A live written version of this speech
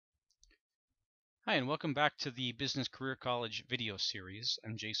Hi, and welcome back to the Business Career College video series.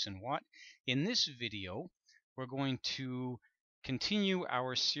 I'm Jason Watt. In this video, we're going to continue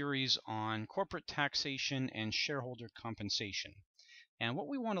our series on corporate taxation and shareholder compensation. And what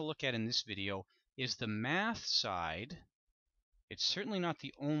we want to look at in this video is the math side. It's certainly not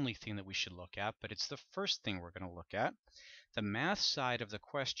the only thing that we should look at, but it's the first thing we're going to look at. The math side of the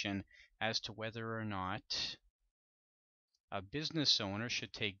question as to whether or not a business owner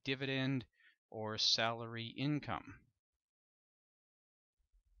should take dividend or salary income.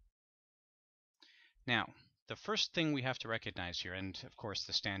 Now, the first thing we have to recognize here, and of course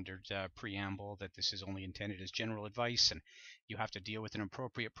the standard preamble that this is only intended as general advice and you have to deal with an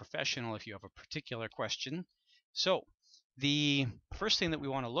appropriate professional if you have a particular question. So the first thing that we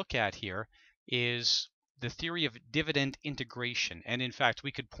want to look at here is the theory of dividend integration. And in fact,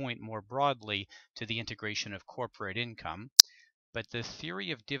 we could point more broadly to the integration of corporate income. But the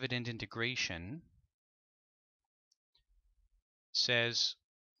theory of dividend integration says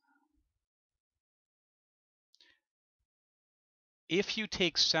if you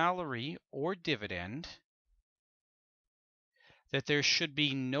take salary or dividend, that there should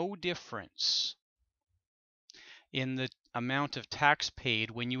be no difference in the amount of tax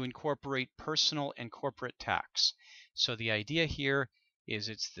paid when you incorporate personal and corporate tax. So the idea here is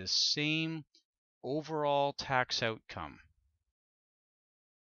it's the same overall tax outcome.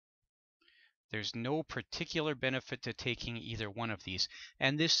 There's no particular benefit to taking either one of these.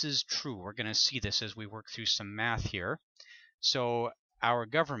 And this is true. We're going to see this as we work through some math here. So our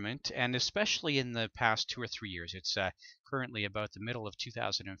government, and especially in the past 2 or 3 years, it's currently about the middle of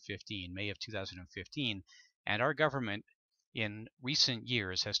 2015, May of 2015, and our government in recent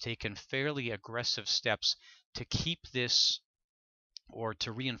years has taken fairly aggressive steps to keep this or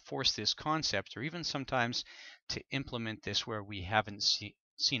to reinforce this concept, or even sometimes to implement this where we haven't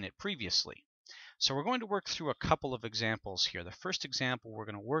seen it previously. So we're going to work through a couple of examples here. The first example we're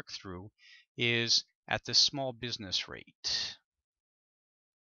going to work through is at the small business rate.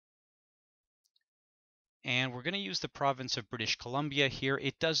 And we're going to use the province of British Columbia here.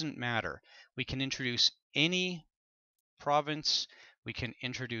 It doesn't matter. We can introduce any province, we can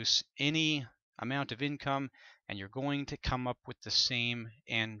introduce any amount of income, and you're going to come up with the same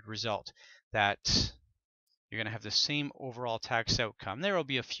end result, that you're going to have the same overall tax outcome. There will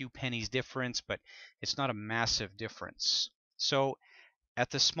be a few pennies difference, but it's not a massive difference. So at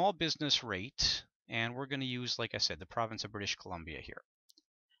the small business rate, and we're going to use, like I said, the province of British Columbia here,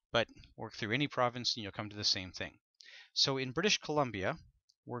 but work through any province and you'll come to the same thing. So in British Columbia,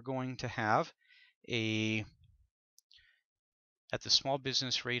 we're going to have at the small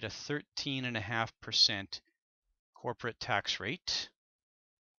business rate, a 13.5% corporate tax rate.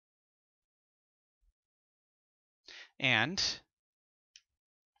 And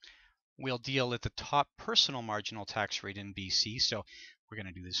we'll deal at the top personal marginal tax rate in BC. So we're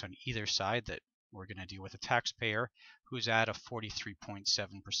going to do this on either side, that we're going to deal with a taxpayer who's at a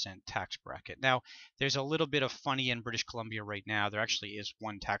 43.7% tax bracket. Now, there's a little bit of funny in British Columbia right now. There actually is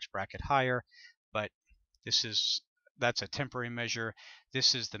one tax bracket higher, but that's a temporary measure.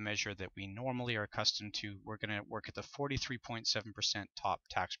 This is the measure that we normally are accustomed to. We're going to work at the 43.7% top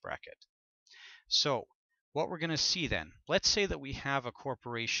tax bracket. So what we're going to see then, let's say that we have a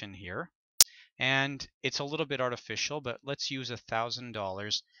corporation here, and it's a little bit artificial, but let's use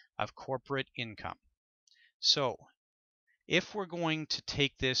 $1,000 of corporate income. So if we're going to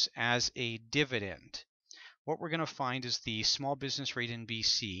take this as a dividend, what we're going to find is the small business rate in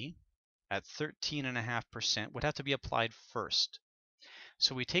BC at 13.5% would have to be applied first.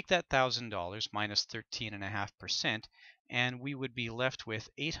 So we take that $1,000 minus 13.5%, and we would be left with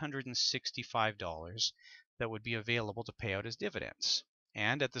 $865 that would be available to pay out as dividends.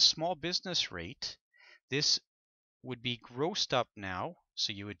 And at the small business rate, this would be grossed up now.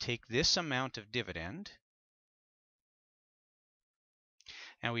 So you would take this amount of dividend,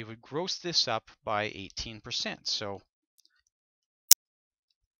 and we would gross this up by 18%. So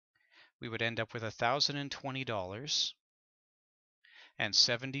we would end up with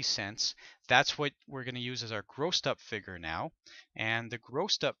 $1,020.70. That's what we're going to use as our grossed up figure now. And the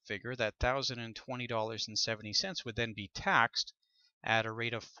grossed up figure, that $1,020.70, would then be taxed at a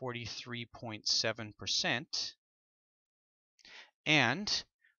rate of 43.7%. And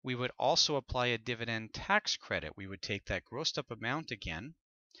we would also apply a dividend tax credit. We would take that grossed up amount again,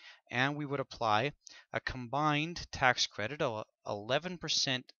 and we would apply a combined tax credit of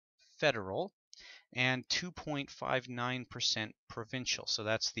 11% federal and 2.59% provincial. So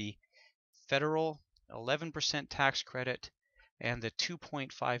that's the federal 11% tax credit and the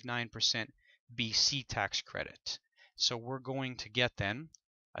 2.59% BC tax credit. So we're going to get then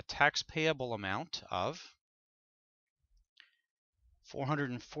a tax payable amount of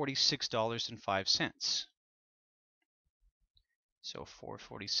 $446.05. So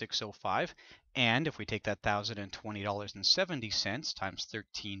 $446.05, and if we take that $1,020.70 times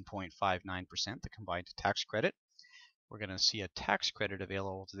 13.59%, the combined tax credit, we're going to see a tax credit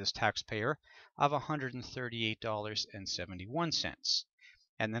available to this taxpayer of $138.71.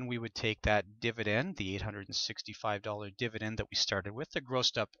 And then we would take that dividend, the $865 dividend that we started with. The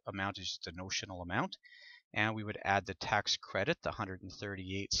grossed up amount is just a notional amount, and we would add the tax credit, the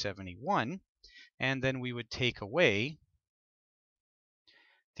 $138.71, and then we would take away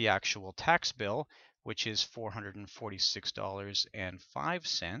the actual tax bill, which is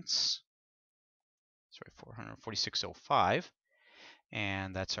 $446.05. Sorry, $446.05,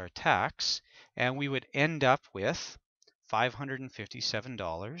 and that's our tax. And we would end up with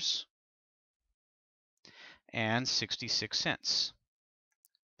 $557.66.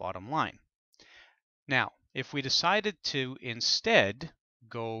 Bottom line. Now, if we decided to instead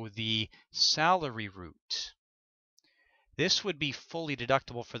go the salary route, this would be fully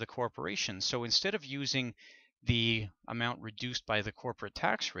deductible for the corporation. So instead of using the amount reduced by the corporate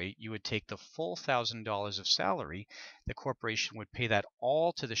tax rate, you would take the full $1,000 of salary. The corporation would pay that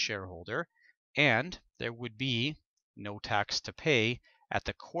all to the shareholder, and there would be no tax to pay at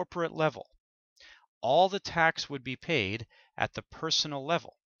the corporate level. All the tax would be paid at the personal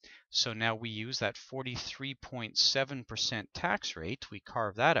level. So now we use that 43.7% tax rate. We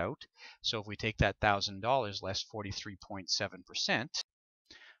carve that out. So if we take that $1,000 less 43.7%,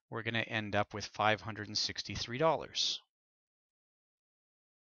 we're going to end up with $563.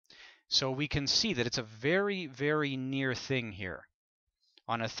 So we can see that it's a very, very near thing here.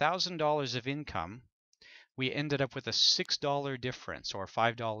 On $1,000 of income, we ended up with a $6 difference, or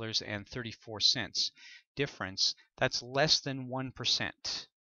 $5.34 difference. That's less than 1%.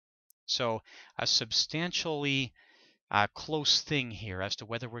 So a substantially close thing here as to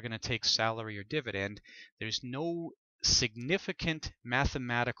whether we're going to take salary or dividend. There's no significant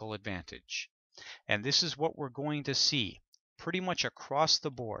mathematical advantage. And this is what we're going to see pretty much across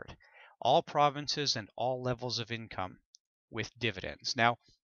the board, all provinces and all levels of income with dividends. Now,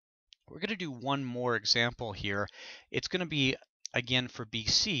 we're going to do one more example here. It's going to be, again, for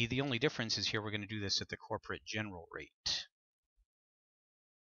BC. The only difference is here we're going to do this at the corporate general rate.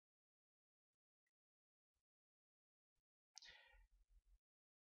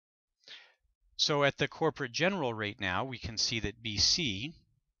 So at the corporate general rate now, we can see that BC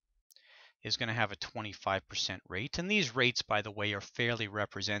is going to have a 25% rate. And these rates, by the way, are fairly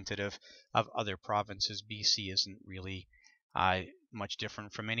representative of other provinces. BC isn't really much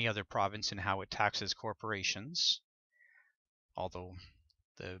different from any other province in how it taxes corporations, although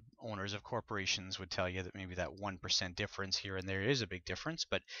the owners of corporations would tell you that maybe that 1% difference here and there is a big difference,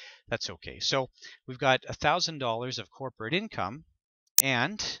 but that's okay. So we've got $1,000 of corporate income,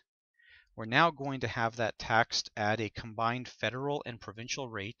 and we're now going to have that taxed at a combined federal and provincial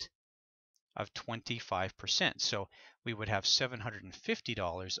rate of 25%. So we would have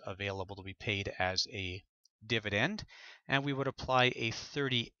 $750 available to be paid as a dividend, and we would apply a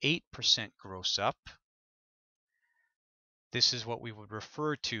 38% gross up. This is what we would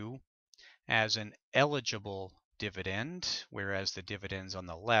refer to as an eligible dividend, whereas the dividends on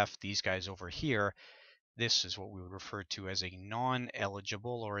the left, these guys over here, this is what we would refer to as a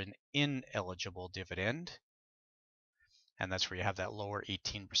non-eligible or an ineligible dividend. And that's where you have that lower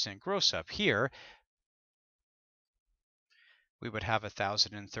 18% gross up. Here, we would have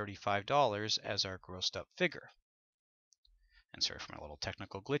 $1,035 as our grossed up figure. And sorry for my little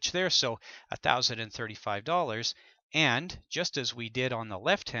technical glitch there. So $1,035. And just as we did on the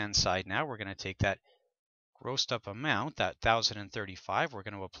left-hand side now, we're going to take that grossed up amount, that $1,035, we're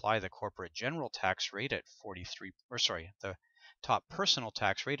going to apply the corporate general tax rate at the top personal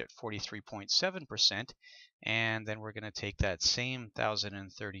tax rate at 43.7%, and then we're going to take that same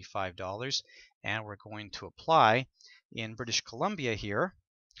 $1,035 and we're going to apply in British Columbia here.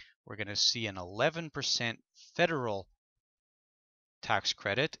 We're going to see an 11% federal tax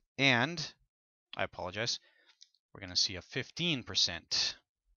credit, and I apologize, we're going to see a 15%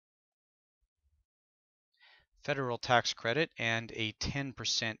 federal tax credit and a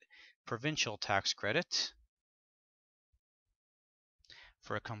 10% provincial tax credit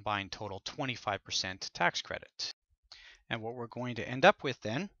for a combined total 25% tax credit. And what we're going to end up with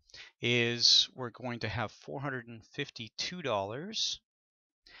then is we're going to have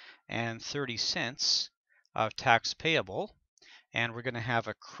 $452.30 of tax payable, and we're going to have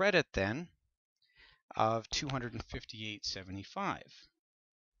a credit then of $258.75.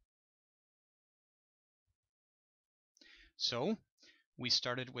 So We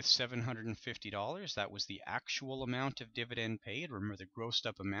started with $750. That was the actual amount of dividend paid. Remember, the grossed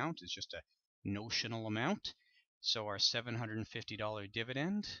up amount is just a notional amount. So our $750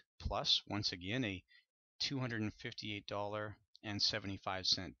 dividend plus, once again, a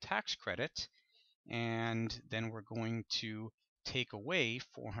 $258.75 tax credit. And then we're going to take away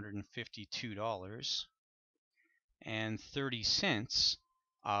 $452.30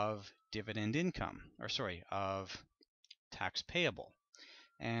 of dividend income, or sorry, of tax payable.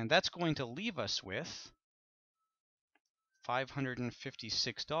 And that's going to leave us with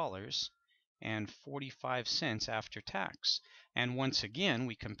 $556.45 after tax. And once again,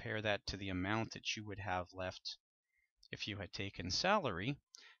 we compare that to the amount that you would have left if you had taken salary,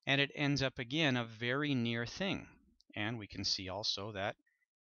 and it ends up again a very near thing. And we can see also that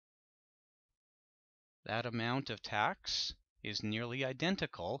that amount of tax is nearly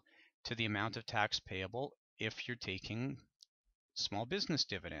identical to the amount of tax payable if you're taking small business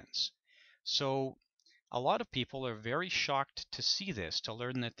dividends. So a lot of people are very shocked to see this, to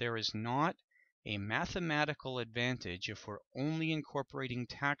learn that there is not a mathematical advantage if we're only incorporating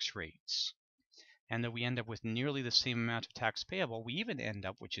tax rates, and that we end up with nearly the same amount of tax payable. We even end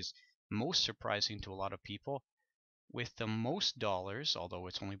up, which is most surprising to a lot of people, with the most dollars, although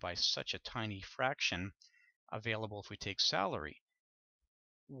it's only by such a tiny fraction, available if we take salary.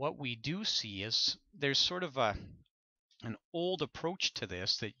 What we do see is there's sort of an old approach to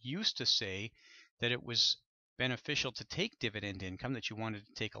this that used to say that it was beneficial to take dividend income, that you wanted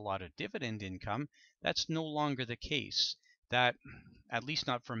to take a lot of dividend income. That's no longer the case. That, at least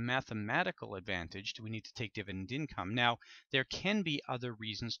not for mathematical advantage, do we need to take dividend income. Now, there can be other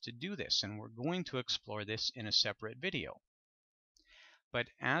reasons to do this, and we're going to explore this in a separate video. But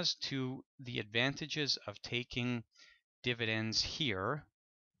as to the advantages of taking dividends here,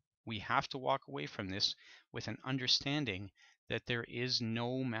 we have to walk away from this with an understanding that there is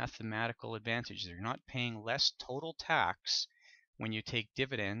no mathematical advantage. You're not paying less total tax when you take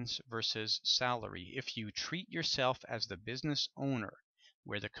dividends versus salary. If you treat yourself as the business owner,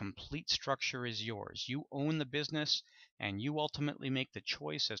 where the complete structure is yours, you own the business and you ultimately make the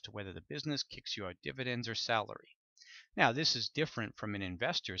choice as to whether the business kicks you out dividends or salary. Now, this is different from an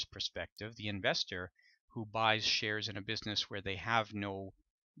investor's perspective. The investor who buys shares in a business where they have no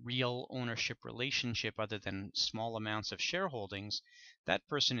real ownership relationship other than small amounts of shareholdings, that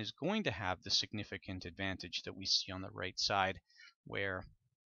person is going to have the significant advantage that we see on the right side, where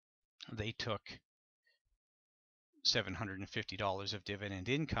they took $750 of dividend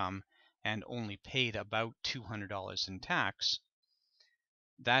income and only paid about $200 in tax.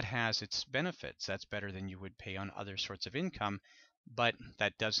 That has its benefits. That's better than you would pay on other sorts of income, but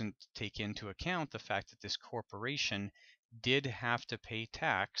that doesn't take into account the fact that this corporation did have to pay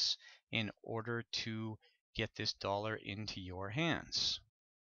tax in order to get this dollar into your hands.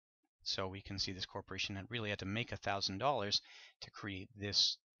 So we can see this corporation really had to make $1,000 to create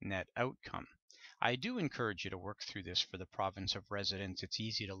this net outcome. I do encourage you to work through this for the province of residence. It's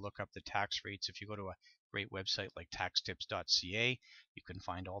easy to look up the tax rates. If you go to a great website like taxtips.ca, you can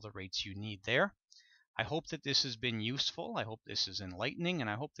find all the rates you need there. I hope that this has been useful. I hope this is enlightening, and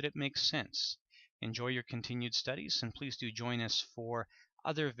I hope that it makes sense. Enjoy your continued studies, and please do join us for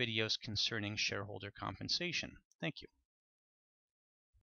other videos concerning shareholder compensation. Thank you.